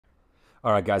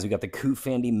All right, guys, we got the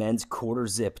COOFANDY men's quarter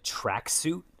zip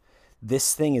tracksuit.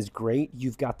 This thing is great.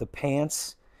 You've got the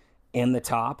pants and the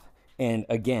top, and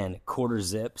again, quarter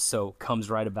zip, so comes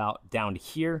right about down to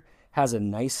here. Has a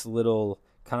nice little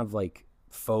kind of like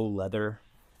faux leather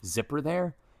zipper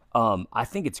there. I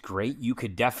think it's great. You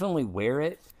could definitely wear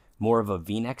it more of a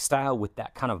V-neck style with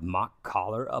that kind of mock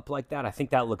collar up like that. I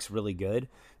think that looks really good,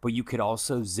 but you could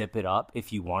also zip it up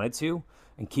if you wanted to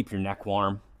and keep your neck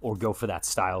warm or go for that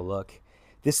style look.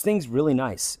 This thing's really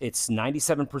nice. It's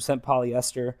 97%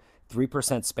 polyester, 3%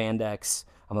 spandex.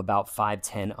 I'm about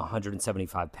 5'10",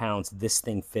 175 pounds. This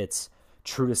thing fits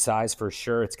true to size for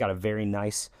sure. It's got a very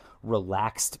nice,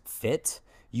 relaxed fit.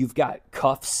 You've got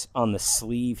cuffs on the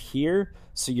sleeve here,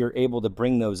 so you're able to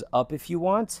bring those up if you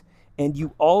want. And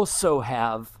you also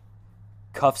have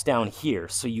cuffs down here,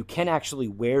 so you can actually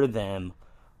wear them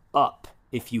up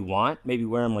if you want. Maybe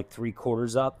wear them like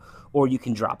 3/4 up, or you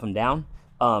can drop them down.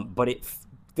 But it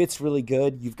fits really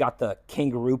good. You've got the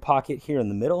kangaroo pocket here in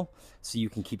the middle, so you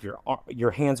can keep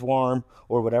your hands warm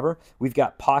or whatever. We've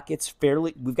got pockets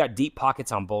we've got deep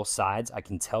pockets on both sides. I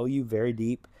can tell you, very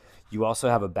deep. You also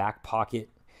have a back pocket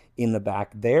in the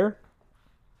back there.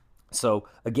 So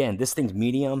again, this thing's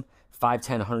medium,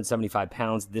 5'10", 175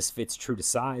 pounds. This fits true to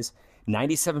size.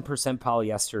 97%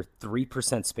 polyester,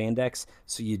 3% spandex.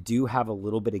 So you do have a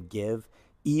little bit of give.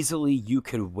 Easily, you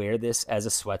could wear this as a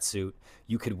sweatsuit.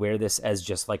 You could wear this as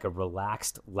just like a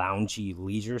relaxed, loungy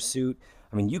leisure suit.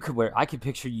 I mean, I could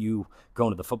picture you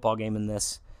going to the football game in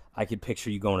this. I could picture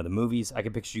you going to the movies. I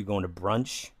could picture you going to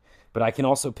brunch. But I can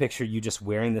also picture you just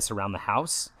wearing this around the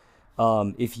house.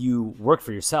 If you work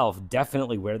for yourself,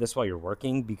 definitely wear this while you're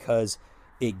working because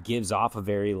it gives off a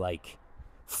very like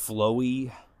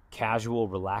flowy, casual,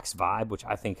 relaxed vibe, which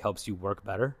I think helps you work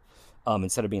better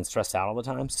instead of being stressed out all the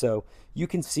time. So you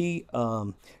can see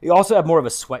you also have more of a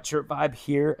sweatshirt vibe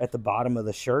here at the bottom of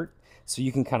the shirt. So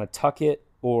you can kind of tuck it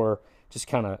or just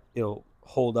kind of it'll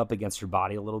hold up against your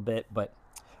body a little bit. But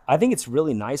I think it's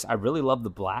really nice. I really love the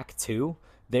black too.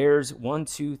 There's 1,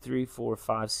 2, 3, 4,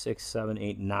 5, 6, 7,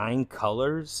 8, 9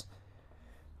 colors.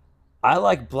 I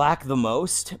like black the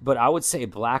most, but I would say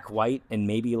black, white, and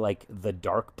maybe like the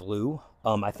dark blue.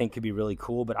 I think could be really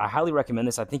cool, but I highly recommend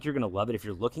this. I think you're going to love it if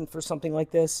you're looking for something like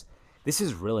this. This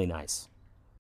is really nice.